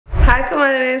Hi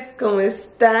comadres, ¿cómo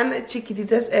están?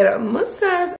 Chiquititas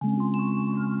hermosas.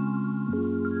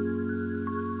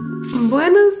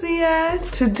 Buenos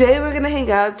dias. Today we're gonna hang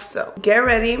out, so get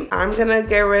ready. I'm gonna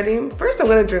get ready. First I'm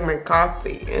gonna drink my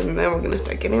coffee and then we're gonna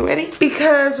start getting ready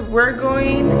because we're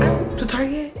going to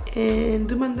Target and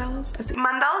do mandados. Así.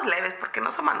 Mandados leves porque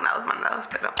no son mandados,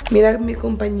 pero mira mi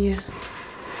compañía.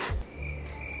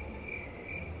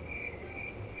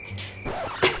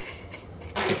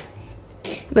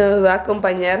 Nos va a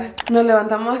acompañar. Nos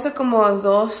levantamos hace como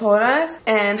 2 horas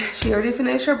and she already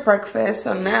finished her breakfast,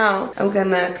 so now I'm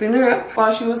gonna clean her up.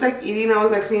 While she was like eating, I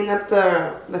was like cleaning up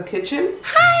the kitchen.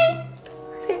 Hi!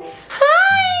 Say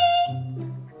hi!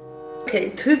 Okay,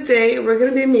 today we're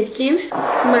gonna be making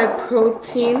my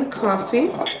protein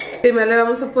coffee. Primero le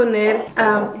vamos a poner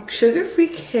sugar-free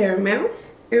caramel.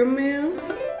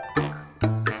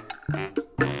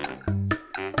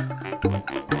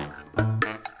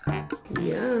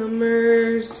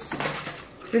 Yummers.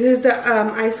 This is the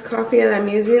iced coffee that I'm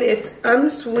using. It's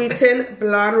unsweetened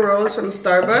blonde roast from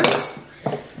Starbucks.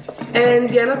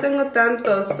 And ya no tengo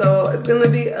tanto, so it's gonna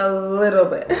be a little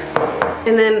bit.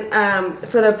 And then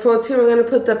for the protein, we're gonna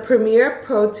put the Premier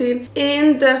Protein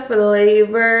in the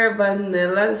flavor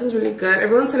vanilla. This is really good.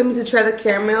 Everyone's telling me to try the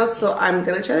caramel, so I'm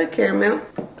gonna try the caramel.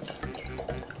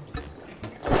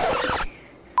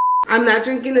 I'm not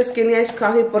drinking the skinny iced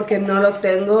coffee porque no lo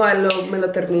tengo, me lo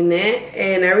terminé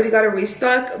and I already got a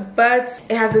restock, but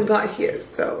it hasn't got here.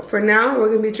 So for now, we're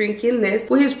gonna be drinking this,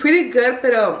 which is pretty good,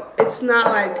 but it's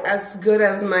not like as good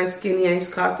as my skinny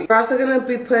iced coffee. We're also gonna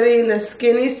be putting the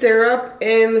skinny syrup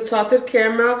in the salted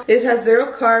caramel. This has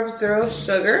 0 carbs, 0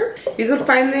 sugar. You can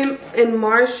find them in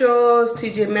Marshall's,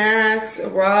 TJ Maxx,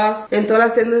 Ross, en todas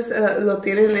las tiendas lo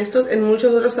tienen estos, en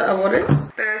muchos otros sabores.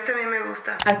 Pero este a mí me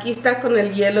gusta. Aquí está con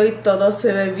el hielo y todo,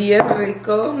 se ve bien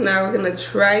rico. Now we're gonna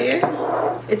try it.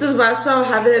 Estos vasos, I'll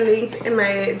have it linked in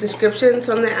my description. It's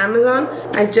on the Amazon.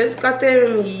 I just got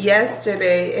them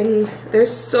yesterday and they're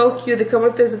so cute. They come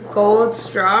with this gold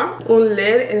straw, un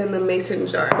lid, and then the mason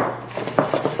jar.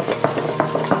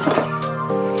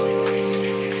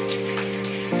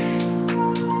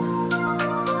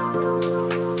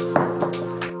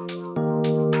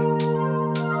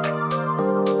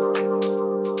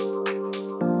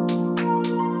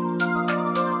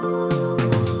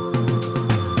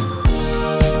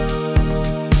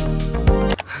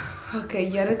 Okay,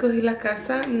 ya recogí la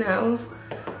casa. Now,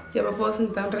 ya me puedo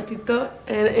sentar un ratito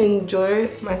and enjoy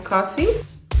my coffee.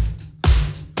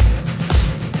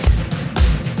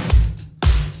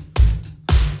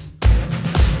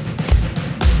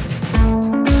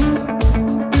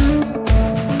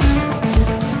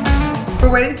 We're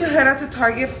ready to head out to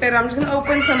Target, but I'm just gonna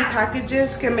open some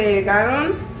packages que me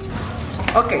llegaron.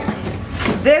 Okay,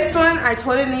 this one I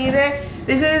totally need it.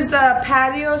 This is the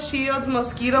Patio Shield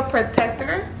Mosquito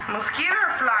Protector. Mosquito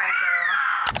or fly,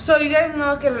 girl? So you guys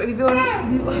know que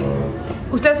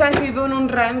ustedes saben que vivo en un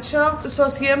rancho, so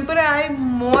siempre hay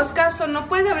moscas, so no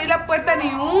puedes abrir la puerta ni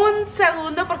un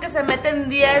segundo porque se meten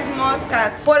 10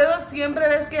 moscas. Por eso siempre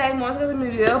ves que hay moscas en mi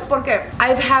video, porque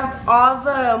I have all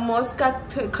the mosca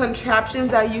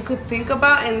contraptions that you could think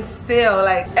about, and still,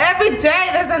 like, every day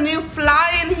there's a new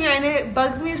fly in here and it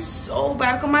bugs me so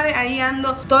bad, comadre. Ahí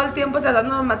ando todo el tiempo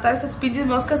tratando de matar estas pinches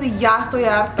moscas y ya estoy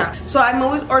harta. So I'm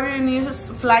always ordering new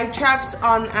fly traps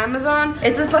on Amazon.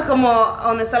 Esto es para como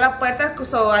donde está la puerta,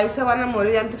 so ahí se van a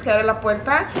morir antes que abra la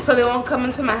puerta, so they won't come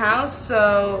into my house.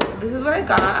 So this is what I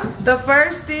got. The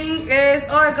first thing is,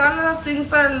 I got a lot of things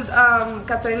for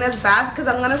Katarina's bath, because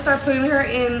I'm gonna start putting her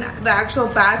in the actual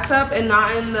bathtub and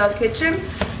not in the kitchen,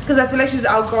 because I feel like she's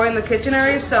outgrowing the kitchen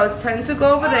area, so it's time to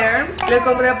go over there. Le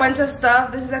compré a bunch of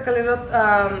stuff. This is like a little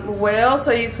whale,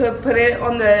 so you could put it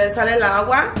on the sale el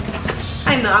agua.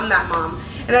 I know, I'm that mom.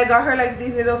 And I got her like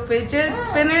these little fidget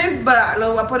spinners, but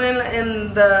lo voy a poner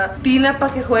en the tina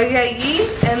para que juegue allí.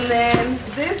 And then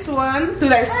this one to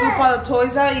like scoop all the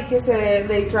toys out y que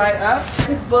they dry up.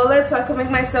 This bullet so I can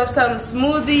make myself some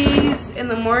smoothies in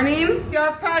the morning.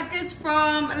 Your package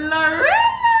from Lorella.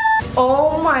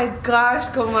 Oh my gosh,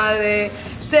 comadre.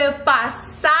 Se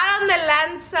pasaron de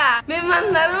lanza. Me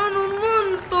mandaron un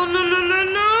montón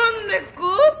de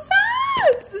cosas.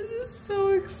 This is so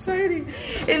exciting.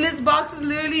 And this box is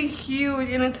literally huge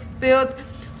and it's filled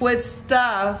with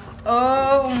stuff.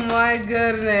 Oh my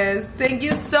goodness. Thank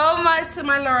you so much to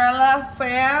my Lorella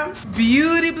fam.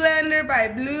 Beauty blender by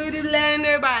Beauty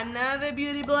Blender by another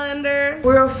beauty blender.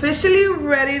 We're officially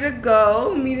ready to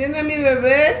go. Miren a mi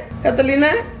bebé. Catalina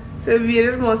se ve bien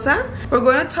hermosa. We're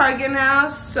going to Target now,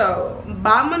 so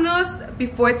vámonos.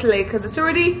 before it's late because it's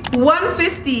already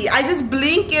 1:50. I just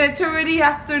blink and it's already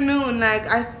afternoon. Like,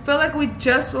 I feel like we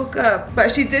just woke up.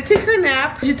 But she did take her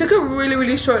nap. She took a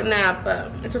really short nap,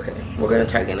 but it's okay. We're gonna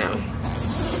Target now.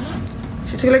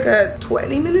 She took like a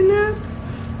 20-minute nap,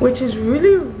 which is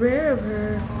really rare of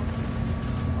her.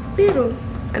 Pero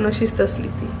I know she's still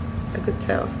sleepy. I could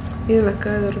tell. Miren la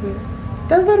cara dormida.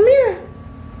 ¿Estás dormida?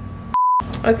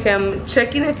 Okay, I'm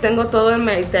checking if tengo todo in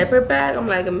my diaper bag. I'm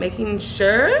like making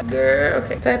sure. Girl,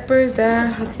 okay. Diapers,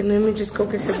 that. Okay, let me just go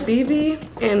get the baby.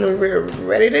 And we're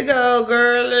ready to go,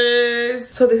 girlies.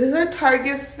 So this is our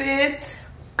Target fit.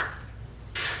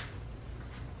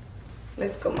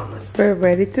 Let's go, mamas. We're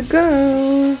ready to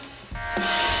go.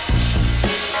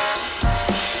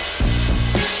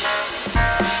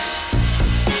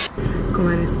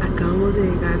 Comadres, acabamos de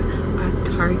llegar a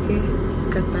Target.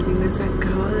 Catalina se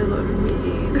acaba de dormir.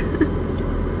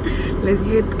 Les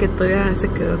dije que todavía se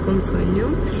quedó con sueño.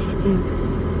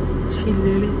 And she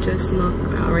literally just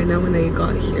knocked out right now when I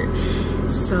got here.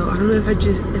 So I don't know if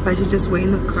I should just wait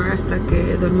in the car hasta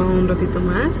que duerma un ratito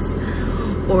más,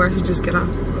 or I should just get off.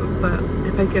 But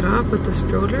if I get off with the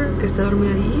stroller que está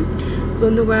dormida ahí,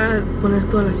 ¿dónde voy a poner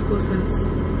todas las cosas?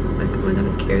 Like, am I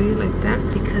gonna carry it like that?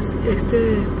 Because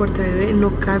este portabebé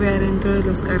no cabe adentro de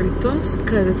los carritos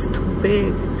because it's too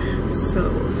big.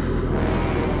 So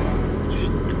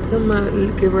I'm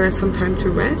gonna give her some time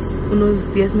to rest. Unos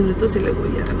 10 minutos y luego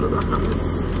ya nos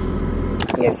bajamos.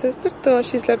 Yes, se despertó.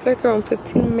 She slept like around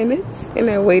 15 minutes and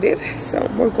I waited. So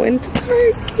we're going to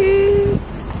Target.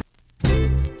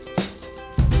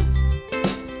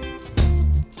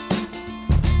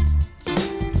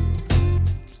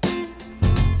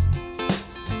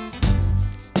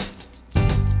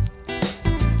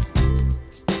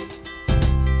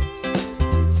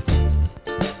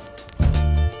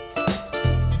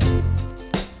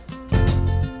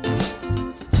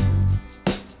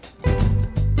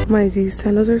 My, these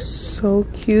sandals are so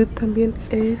cute también.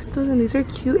 Estos, and these are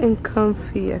cute and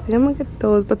comfy. I think I'm gonna get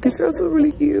those, but these are also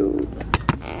really cute.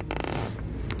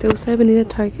 ¿Te gusta venir a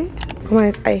Target? Oh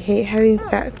my, I hate having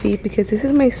fat feet because this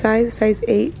is my size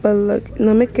 8, but look,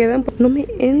 no me quedan, no me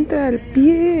entra el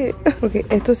pie. Okay,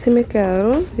 estos sí me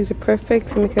quedaron. These are perfect.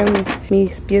 Sí me quedan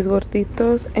mis pies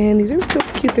gorditos, and these are so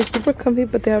cute. They're super comfy,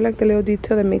 but they have like the little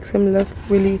detail that makes them look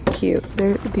really cute.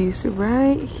 They're these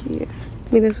right here.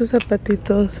 Miren sus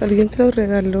zapatitos. Alguien se los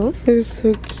regaló. They're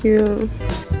so cute.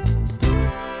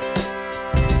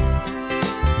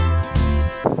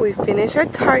 We finished our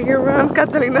Target run.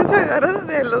 Catalina se agarra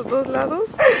de los dos lados.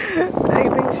 I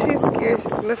think she's scared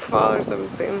she's gonna fall or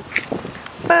something.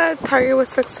 But Target was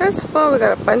successful. We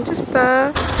got a bunch of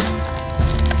stuff.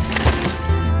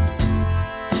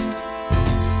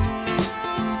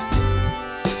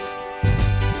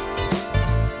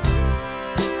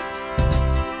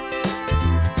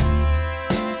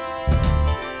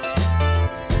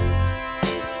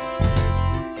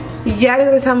 Ya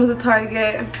regresamos de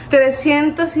Target.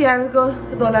 300 y algo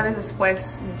dólares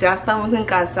después. Ya estamos en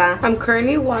casa. I'm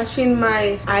currently washing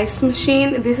my ice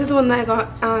machine. This is one that I got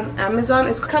on Amazon.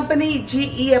 It's company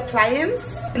GE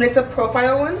Appliance. And it's a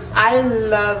profile one. I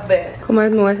love it. Como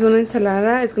me voy a hacer una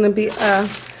ensalada. It's going to be a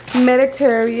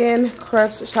Mediterranean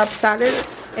crust chopped salad.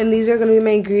 And these are going to be my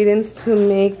ingredients to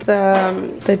make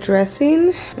the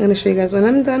dressing. I'm going to show you guys when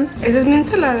I'm done. Esta es mi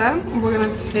ensalada. We're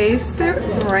going to taste it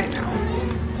right now.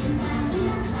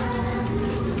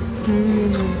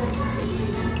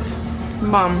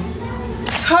 Mom.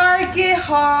 Target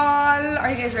haul.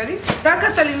 Are you guys ready? Got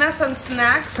Catalina some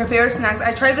snacks, her favorite snacks.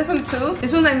 I tried this one too.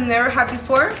 This one I've never had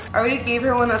before. I already gave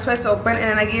her one, that's why it's open.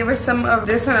 And I gave her some of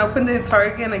this one. I opened it in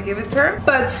Target and I gave it to her.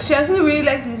 But she actually really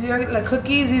liked these. These are like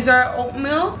cookies. These are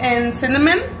oatmeal and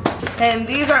cinnamon. And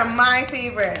these are my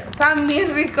favorite. Están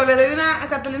bien rico. Le doy una a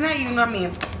Catalina y una a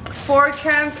mí. 4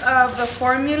 cans of the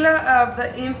formula of the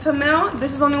Infamil.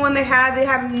 This is the only one they had. They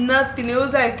had nothing. It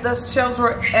was like the shelves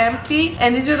were empty,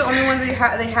 and these are the only ones they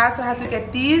had. So I had to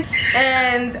get these,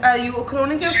 and you could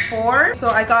only get 4, so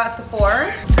I got the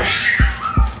 4.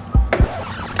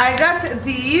 I got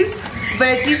these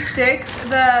veggie sticks,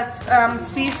 the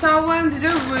seesaw ones. These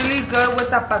are really good with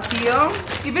tapatio.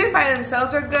 Even by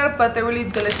themselves are good, but they're really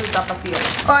delicious with tapatio.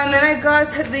 Oh, and then I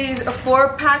got these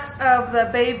 4 packs of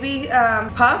the baby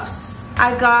puffs.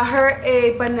 I got her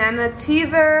a banana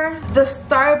teether, the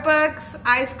Starbucks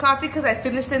iced coffee because I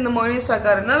finished it in the morning, so I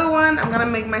got another one. I'm gonna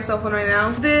make myself one right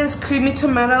now. This creamy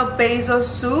tomato basil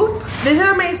soup. These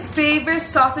are my favorite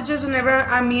sausages whenever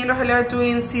me and Rogelio are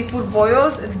doing seafood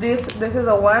boils. This is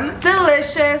a one.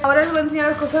 Delicious. Ahora les voy a enseñar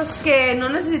las cosas que no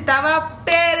necesitaba,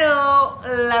 pero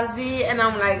las vi and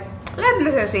I'm like, las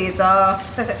necesito.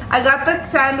 I got the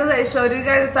sandals I showed you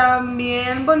guys, estaban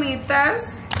bien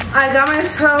bonitas. I got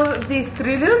myself these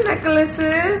 3 little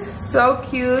necklaces, so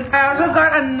cute. I also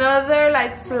got another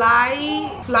like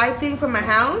fly thing for my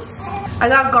house. I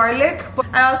got garlic.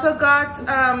 I also got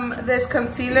this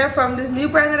concealer from this new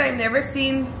brand that I've never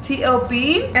seen,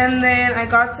 TLB. And then I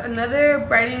got another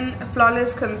brightening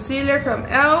flawless concealer from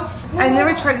ELF. I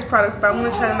never tried these products, but I'm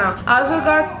gonna try them out. I also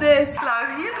got this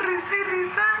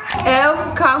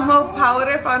ELF Camo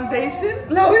Powder Foundation.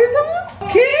 ¿Lo ves,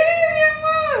 ¿Qué, mi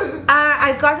amor?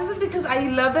 I got this one because I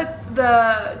love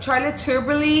the Charlotte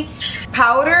Tilbury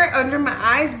powder under my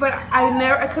eyes, but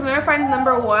I could never find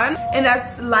number 1, and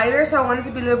that's lighter, so I wanted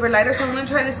to be a little bit lighter, so I'm gonna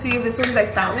try to see if this one's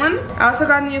like that one. I also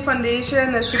got a new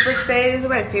foundation, the Super Stay. This is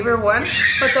my favorite one,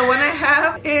 but the one I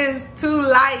have is too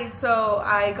light, so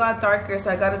I got darker,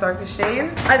 so I got a darker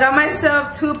shade. I got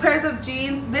myself 2 pairs of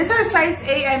jeans. These are size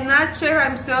 8. I'm not sure if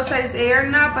I'm still size 8 or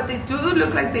not, but they do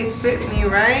look like they fit me,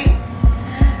 right?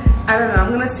 I don't know,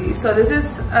 I'm gonna see. So this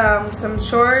is some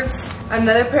shorts,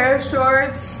 another pair of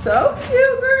shorts, so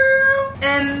cute, girl.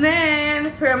 And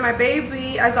then for my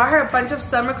baby, I got her a bunch of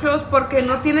summer clothes porque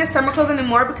no tiene summer clothes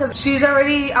anymore because she's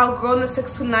already outgrown the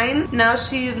 6 to 9. Now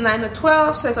she's 9 to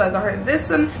 12, so I got her this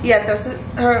one. Yeah,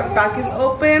 her back is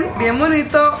open. Bien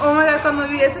bonito. Oh my god, cuando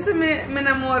vi este me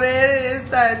enamoré de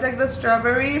esta. It's like the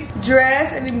strawberry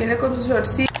dress and viene con su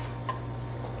shortcito.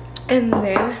 And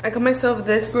then I got myself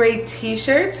this gray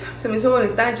t-shirt. Se me hizo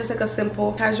bonita, just like a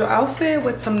simple casual outfit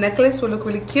with some necklace will look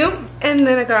really cute. And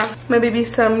then I got my baby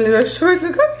some little shorts.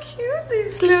 Look how cute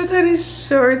these little tiny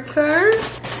shorts are.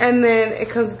 And then it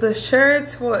comes with the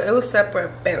shirts. Well, it was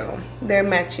separate, pero they're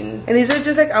matching. And these are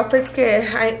just like outfits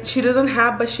que she doesn't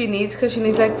have, but she needs, because she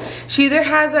needs like, she either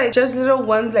has like just little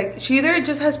ones, like she either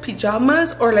just has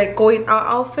pajamas or like going out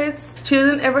outfits. She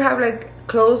doesn't ever have like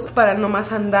clothes para no más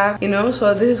andar, you know,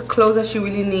 so this is clothes that she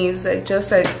really needs, like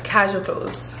just like casual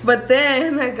clothes. But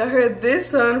then I got her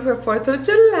this one for 4th of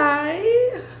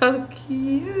July. How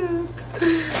cute.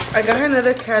 I got her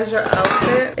another casual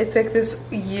outfit. It's like this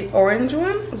orange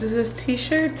one. This is this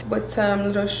t-shirt with some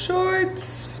little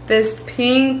shorts. This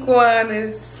pink one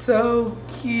is so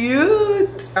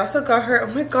cute. I also got her,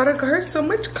 oh my god, I got her so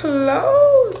much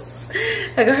clothes.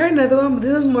 I got her another one, but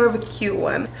this is more of a cute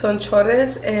one. Son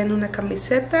chores and una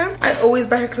camiseta. I always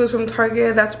buy her clothes from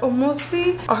Target. That's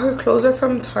mostly all her clothes are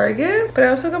from Target. But I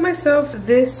also got myself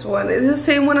this one. It's the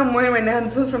same one I'm wearing right now.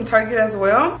 This is from Target as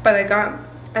well, but I got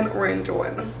an orange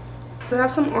one. I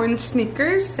have some orange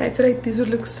sneakers. I feel like these would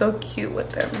look so cute with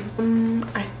them.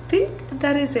 I think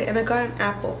that is it. And I got an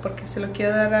apple porque se lo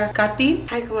quiero dar a Katy.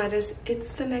 Hi, comadres.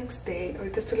 It's the next day.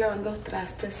 Ahorita estoy lavando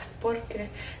trastes porque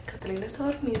Catalina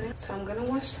está dormida. So I'm gonna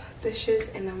wash dishes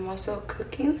and I'm also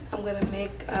cooking. I'm gonna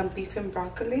make beef and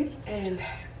broccoli, and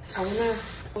I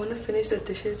wanna finish the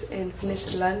dishes and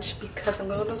finish lunch because I'm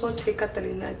gonna go take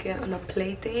Catalina again on a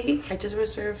play day. I just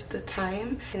reserved the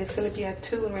time and it's gonna be at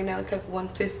 2, and right now it's like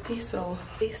 1:50, so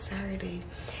it's Saturday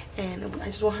and I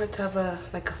just want her to have a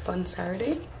fun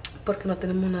Saturday porque no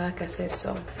tenemos nada que hacer.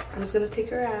 So I'm just gonna take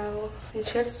her out, and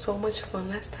she had so much fun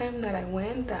last time that I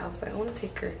went that I was like, I wanna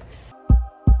take her.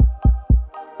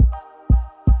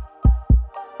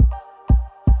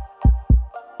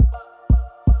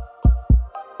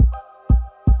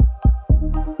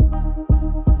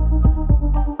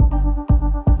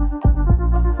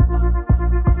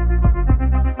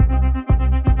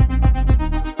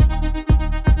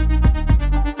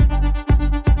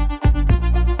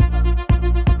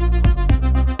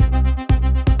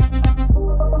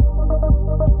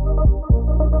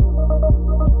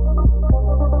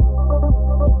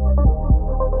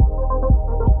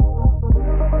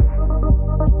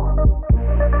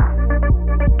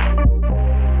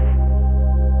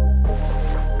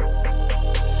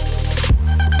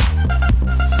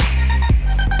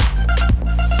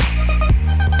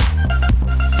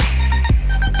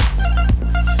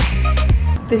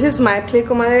 This is my plate,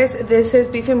 comadres. This is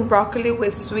beef and broccoli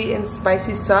with sweet and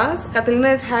spicy sauce. Catalina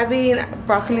is having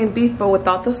broccoli and beef, but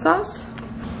without the sauce.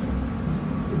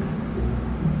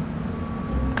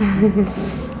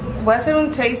 Voy a hacer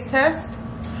un taste test.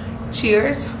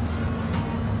 Cheers.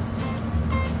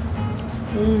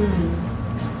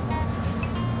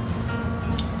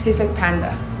 Tastes like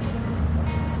panda.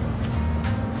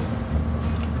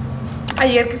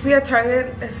 Ayer que fui a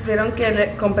Target, vieron que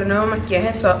le compré nuevo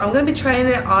maquillaje, so I'm gonna be trying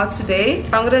it all today.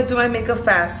 I'm gonna do my makeup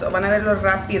fast, so van a verlo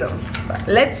rápido. But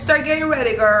let's start getting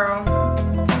ready, girl.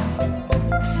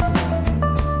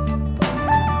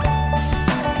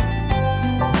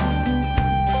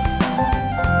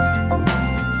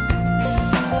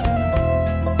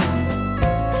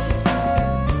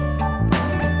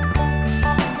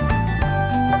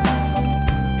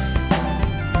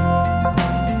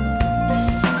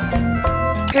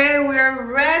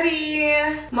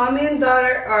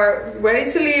 are ready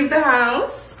to leave the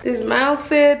house. This is my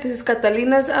outfit. This is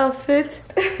Catalina's outfit.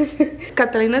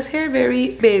 Catalina's hair very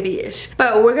babyish.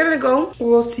 But we're gonna go.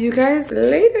 We'll see you guys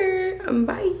later.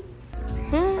 Bye.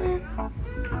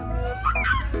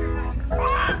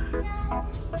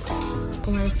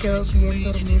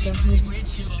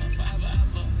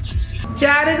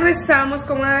 Ya regresamos,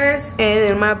 comadres,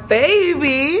 and my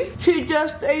baby, she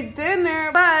just ate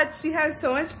dinner, but she had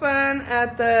so much fun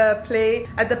at the play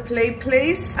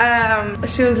place.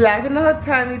 She was laughing the whole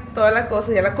time y toda la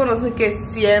cosa. Ya la conocen que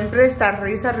siempre está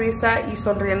risa y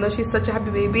sonriendo. She's such a happy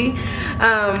baby.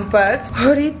 But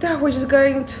ahorita we're just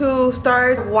going to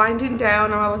start winding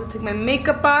down. I'm about to take my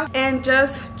makeup off and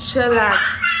just chillax.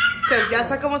 Ya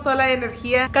sacamos toda la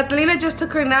energía. Catalina just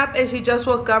took her nap and she just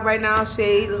woke up right now. She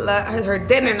ate her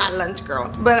dinner, not lunch,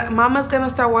 girl. But Mama's gonna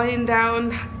start winding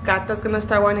down. Gata's gonna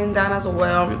start winding down as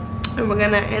well. And we're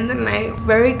gonna end the night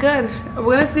very good.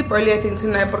 We're gonna sleep early, I think,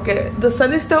 tonight because the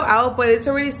sun is still out, but it's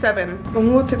already 7. I'm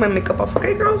gonna take my makeup off,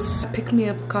 okay, girls? Pick me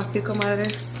up coffee,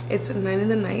 comadres. It's 9 in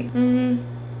the night.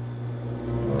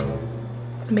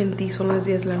 Mentí, son las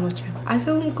 10 de la noche. Hace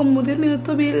como 10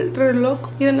 minutos vi el reloj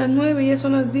y eran las 9 y ya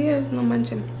son las 10, no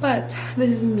manchen. But this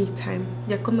is me time.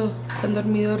 Ya cuando están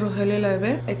dormidos Rogelio y la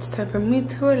bebé, it's time for me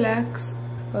to relax.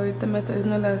 Ahorita me estoy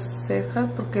haciendo las cejas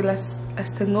porque las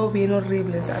tengo bien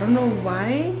horribles. I don't know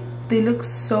why. They look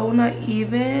so not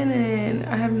even and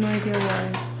I have no idea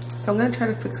why. So I'm gonna try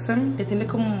to fix them. Ya tiene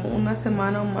como una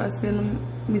semana o más viendo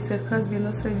mis cejas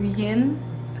viéndose bien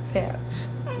feas.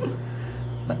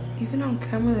 But even on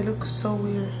camera, they look so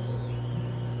weird.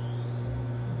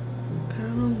 I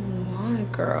don't know why,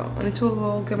 girl. I need to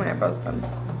go get my eyebrows done.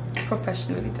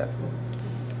 Professionally done.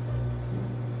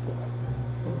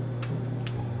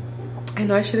 I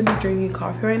know I shouldn't be drinking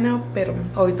coffee right now, pero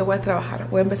ahorita voy a trabajar.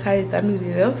 Voy a empezar a editar mis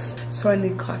videos, so I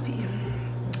need coffee.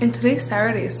 And today's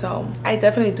Saturday, so I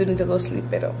definitely do need to go sleep,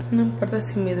 pero no importa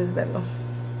si me desvelo.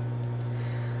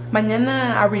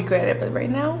 Mañana I regret it, but right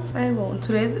now I won't.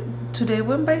 Today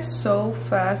went by so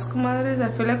fast, comadres. I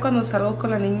feel like cuando salgo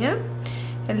con la niña,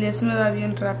 el día se me va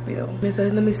bien rápido. Me estoy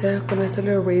haciendo mis cejas con este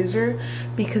little razor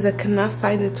because I cannot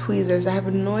find the tweezers. I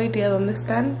have no idea dónde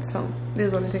están, so this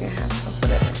is the only thing I have, so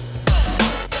whatever.